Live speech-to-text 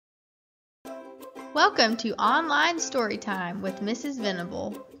Welcome to Online Storytime with Mrs.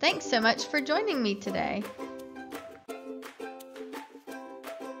 Venable. Thanks so much for joining me today.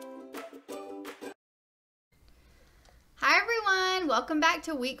 Hi everyone, welcome back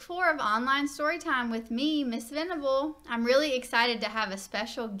to week 4 of Online Storytime with me, Miss Venable. I'm really excited to have a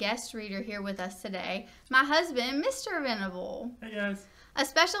special guest reader here with us today, my husband, Mr. Venable. Hey guys. A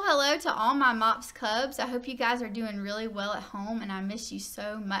special hello to all my Mops Cubs. I hope you guys are doing really well at home and I miss you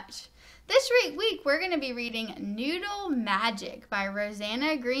so much. This week we're going to be reading Noodle Magic by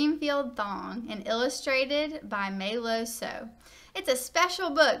Roseanne Greenfield Thong and illustrated by Mei So. It's a special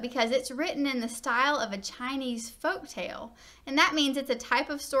book because it's written in the style of a Chinese folktale, and that means it's a type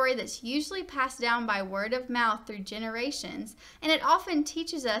of story that's usually passed down by word of mouth through generations, and it often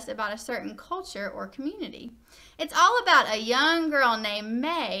teaches us about a certain culture or community. It's all about a young girl named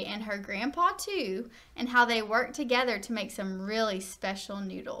Mei and her grandpa too, and how they work together to make some really special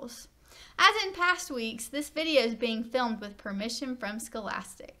noodles. As in past weeks, this video is being filmed with permission from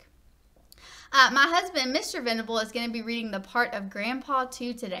Scholastic. My husband, Mr. Venable, is going to be reading the part of Grandpa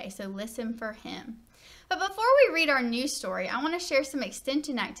 2 today, so listen for him. But before we read our new story, I want to share some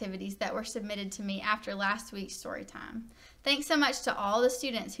extension activities that were submitted to me after last week's story time. Thanks so much to all the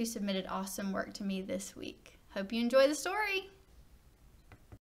students who submitted awesome work to me this week. Hope you enjoy the story.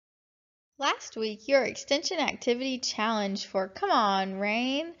 Last week, your extension activity challenge for Come On,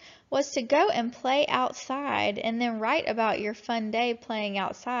 Rain was to go and play outside and then write about your fun day playing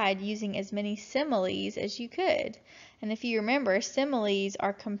outside using as many similes as you could. And if you remember, similes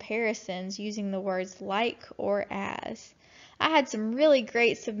are comparisons using the words like or as. I had some really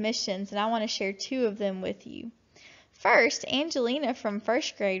great submissions and I want to share 2 of them with you. First, Angelina from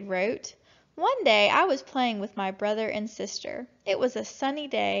 1st grade wrote, "One day I was playing with my brother and sister. It was a sunny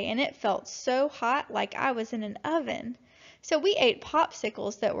day and it felt so hot like I was in an oven. So we ate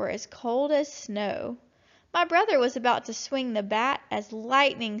popsicles that were as cold as snow. My brother was about to swing the bat as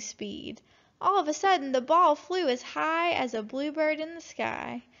lightning speed. All of a sudden the ball flew as high as a bluebird in the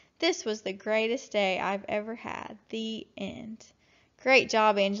sky. This was the greatest day I've ever had. The end." Great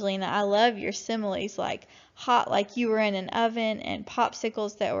job, Angelina. I love your similes like hot like you were in an oven and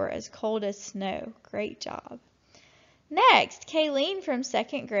popsicles that were as cold as snow. Great job. Next, Kayleen from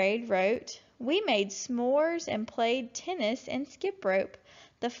 2nd grade wrote, "We made s'mores and played tennis and skip rope.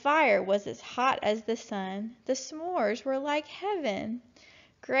 The fire was as hot as the sun. The s'mores were like heaven."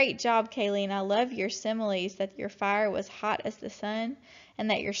 Great job, Kayleen. I love your similes that your fire was hot as the sun and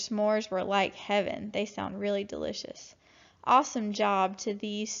that your s'mores were like heaven. They sound really delicious. Awesome job to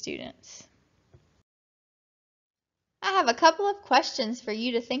these students. I have a couple of questions for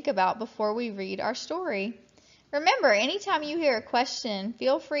you to think about before we read our story. Remember, anytime you hear a question,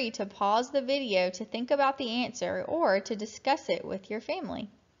 feel free to pause the video to think about the answer or to discuss it with your family.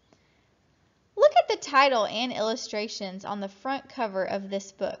 Look at the title and illustrations on the front cover of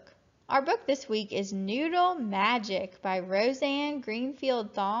this book. Our book this week is Noodle Magic by Roseanne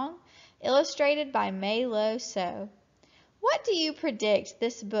Greenfield Thong, illustrated by Mei So. What do you predict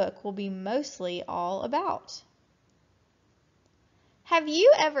this book will be mostly all about? Have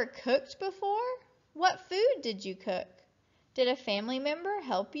you ever cooked before? What food did you cook? Did a family member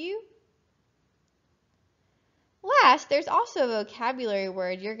help you? Last, there's also a vocabulary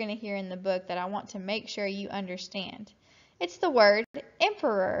word you're going to hear in the book that I want to make sure you understand. It's the word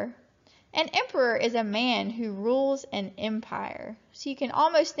emperor. An emperor is a man who rules an empire. So you can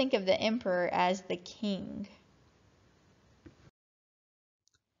almost think of the emperor as the king.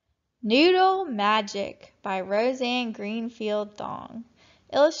 Noodle Magic by Roseanne Greenfield Thong,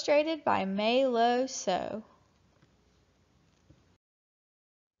 illustrated by Mei So.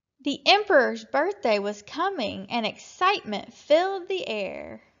 The emperor's birthday was coming and excitement filled the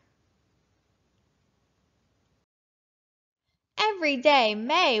air. Every day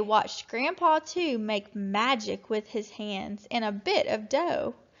Mei watched Grandpa 2 make magic with his hands and a bit of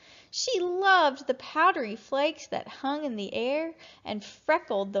dough. She loved the powdery flakes that hung in the air and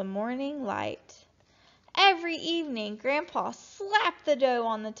freckled the morning light. Every evening, Grandpa slapped the dough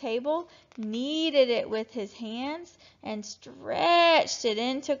on the table, kneaded it with his hands, and stretched it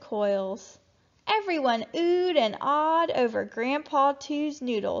into coils. Everyone oohed and awed over Grandpa 2's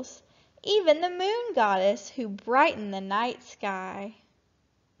noodles, even the moon goddess who brightened the night sky.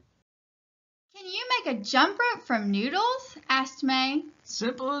 "Can you make a jump rope from noodles?" asked Mei.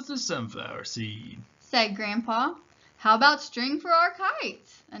 "Simple as a sunflower seed," said Grandpa. "How about string for our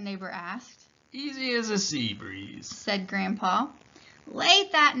kites?" a neighbor asked. "Easy as a sea breeze," said Grandpa.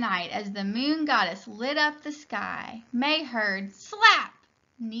 Late that night, as the moon goddess lit up the sky, Mei heard slap,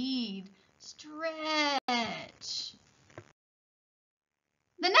 knead, stretch.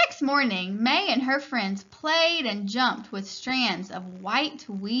 The next next morning, May and her friends played and jumped with strands of white,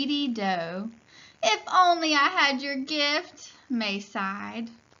 weedy dough. "If only I had your gift," May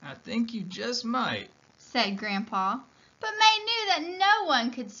sighed. I think you just might, said Grandpa. But May knew that no one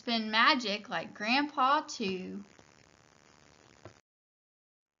could spin magic like Grandpa, too.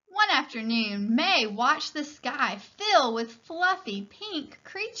 One afternoon, May watched the sky fill with fluffy pink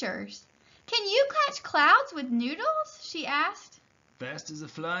creatures. "Can you catch clouds with noodles?" she asked. fast as a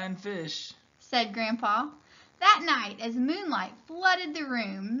flying fish, said Grandpa. That night, as moonlight flooded the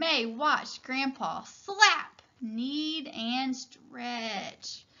room, May watched Grandpa slap, knead, and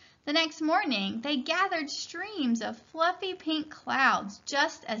stretch. The next morning, they gathered streams of fluffy pink clouds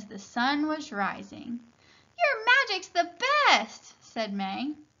just as the sun was rising. "Your magic's the best," said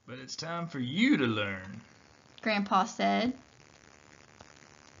May. but it's time for you to learn, Grandpa said.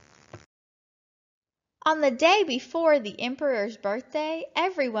 On the day before the Emperor's birthday,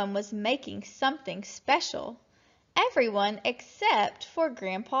 everyone was making something special. Everyone except for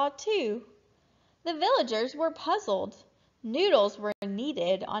Grandpa, too. The villagers were puzzled. Noodles were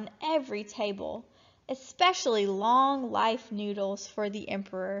needed on every table, especially long life noodles for the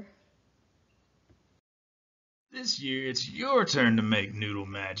Emperor. This year it's your turn to make noodle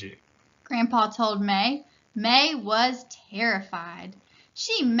magic, Grandpa told May. May was terrified.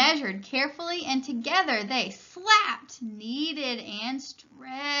 She measured carefully, and together they slapped, kneaded, and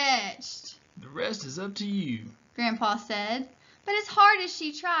stretched. The rest is up to you, Grandpa said. But as hard as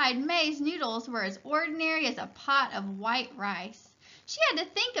she tried, May's noodles were as ordinary as a pot of white rice. She had to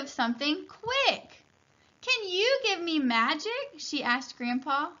think of something quick. "Can you give me magic?" she asked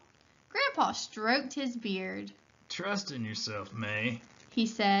Grandpa. Grandpa stroked his beard. Trust in yourself, May, he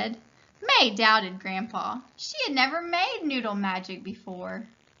said. May doubted Grandpa. She had never made noodle magic before.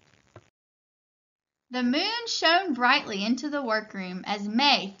 The moon shone brightly into the workroom as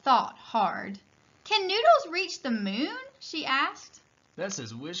May thought hard. "Can noodles reach the moon?" she asked. That's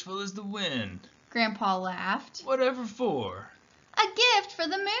as wishful as the wind. Grandpa laughed. Whatever for? "A gift for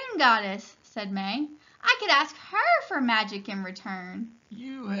the moon goddess," said May. "I could ask her for magic in return."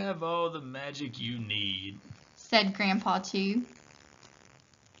 You have all the magic you need, said Grandpa too.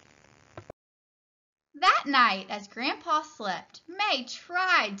 That night, as Grandpa slept, May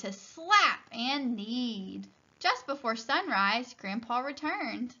tried to slap and knead. Just before sunrise, Grandpa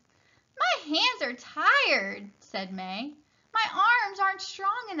returned. "My hands are tired," said May. "My arms aren't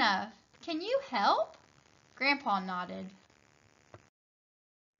strong enough. Can you help?" Grandpa nodded.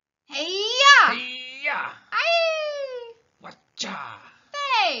 Hey-ya! Hey-ya! Aye! Watcha!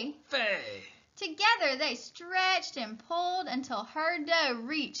 Fay! Fay! Together they stretched and pulled until her dough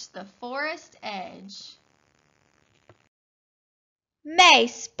reached the forest edge. May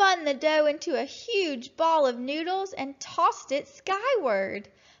spun the dough into a huge ball of noodles and tossed it skyward.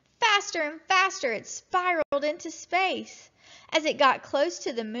 Faster and faster it spiraled into space. As it got close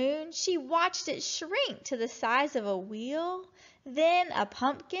to the moon, she watched it shrink to the size of a wheel, then a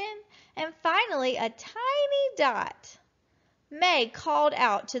pumpkin, and finally a tiny dot. May called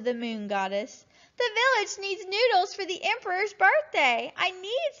out to the moon goddess, "The village needs noodles for the Emperor's birthday. I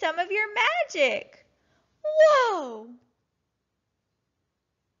need some of your magic." Whoa!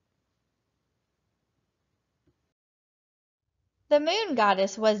 The moon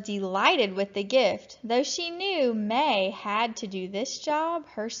goddess was delighted with the gift, though she knew May had to do this job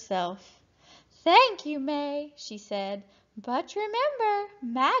herself. "Thank you, May," she said, "but remember,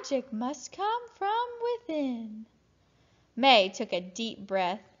 magic must come from within." May took a deep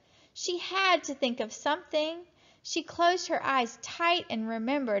breath. She had to think of something. She closed her eyes tight and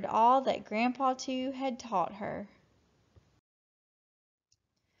remembered all that Grandpa Two had taught her.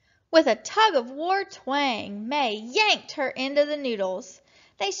 With a tug-of-war twang, May yanked her end of the noodles.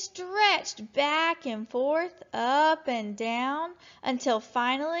 They stretched back and forth, up and down, until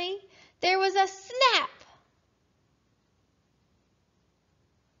finally there was a snap.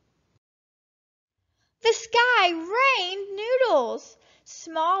 The sky rained noodles,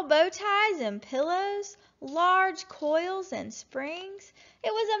 small bow ties and pillows, large coils and springs.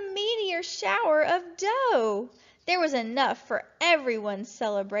 It was a meteor shower of dough. There was enough for everyone's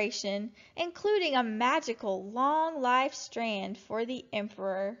celebration, including a magical long life strand for the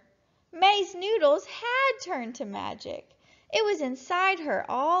Emperor. May's noodles had turned to magic. It was inside her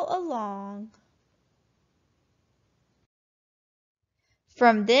all along.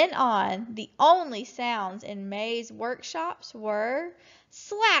 From then on, the only sounds in May's workshops were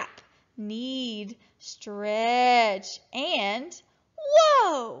slap, knead, stretch, and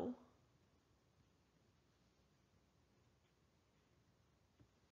whoa!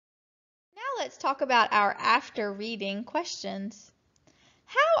 Now let's talk about our after reading questions.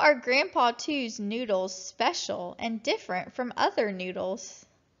 How are Grandpa Two's noodles special and different from other noodles?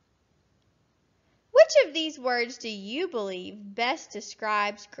 Which of these words do you believe best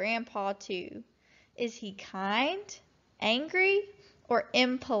describes Grandpa Two? Is he kind, angry, or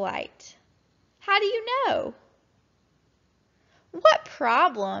impolite? How do you know? What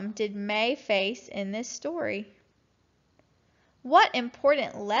problem did May face in this story? What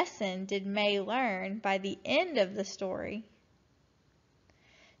important lesson did May learn by the end of the story?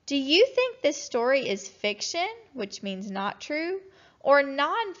 Do you think this story is fiction, which means not true, or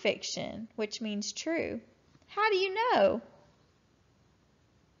nonfiction, which means true? How do you know?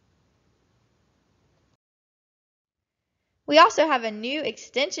 We also have a new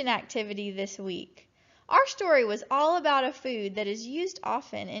extension activity this week. Our story was all about a food that is used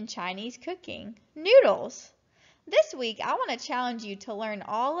often in Chinese cooking, noodles. This week, I want to challenge you to learn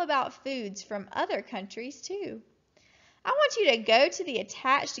all about foods from other countries too. I want you to go to the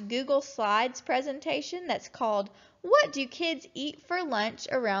attached Google Slides presentation that's called What Do Kids Eat for Lunch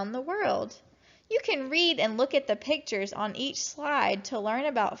Around the World? You can read and look at the pictures on each slide to learn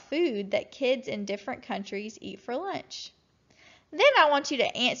about food that kids in different countries eat for lunch. Then I want you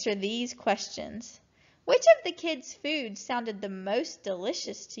to answer these questions. Which of the kids' foods sounded the most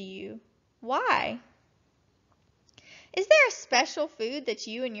delicious to you? Why? Is there a special food that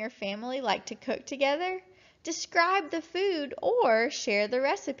you and your family like to cook together? Describe the food or share the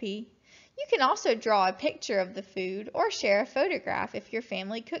recipe. You can also draw a picture of the food or share a photograph if your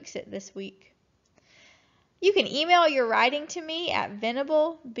family cooks it this week. You can email your writing to me at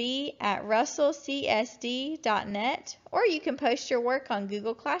venableb@russellcsd.net, or you can post your work on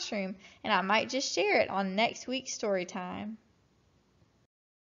Google Classroom and I might just share it on next week's Storytime.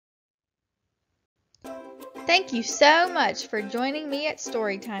 Thank you so much for joining me at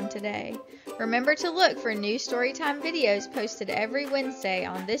Storytime today. Remember to look for new Storytime videos posted every Wednesday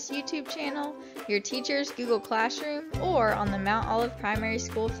on this YouTube channel, your teacher's Google Classroom, or on the Mount Olive Primary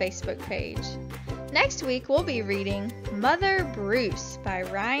School Facebook page. Next week we'll be reading Mother Bruce by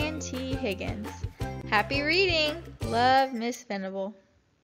Ryan T. Higgins. Happy reading! Love, Miss Venable.